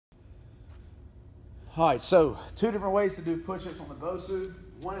All right, so two different ways to do push-ups on the Bosu.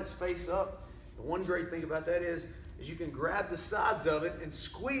 One is face up. The one great thing about that is you can grab the sides of it and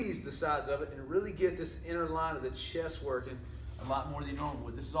squeeze the sides of it and really get this inner line of the chest working a lot more than you normally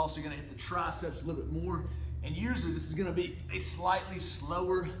would. This is also going to hit the triceps a little bit more, and usually this is going to be a slightly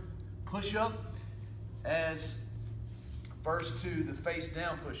slower push-up as first to the face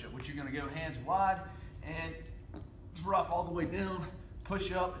down push-up, which you're going to go hands wide and drop all the way down,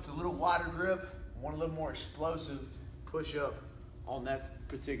 push up. It's a little wider grip. Want a little more explosive push up on that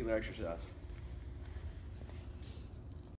particular exercise.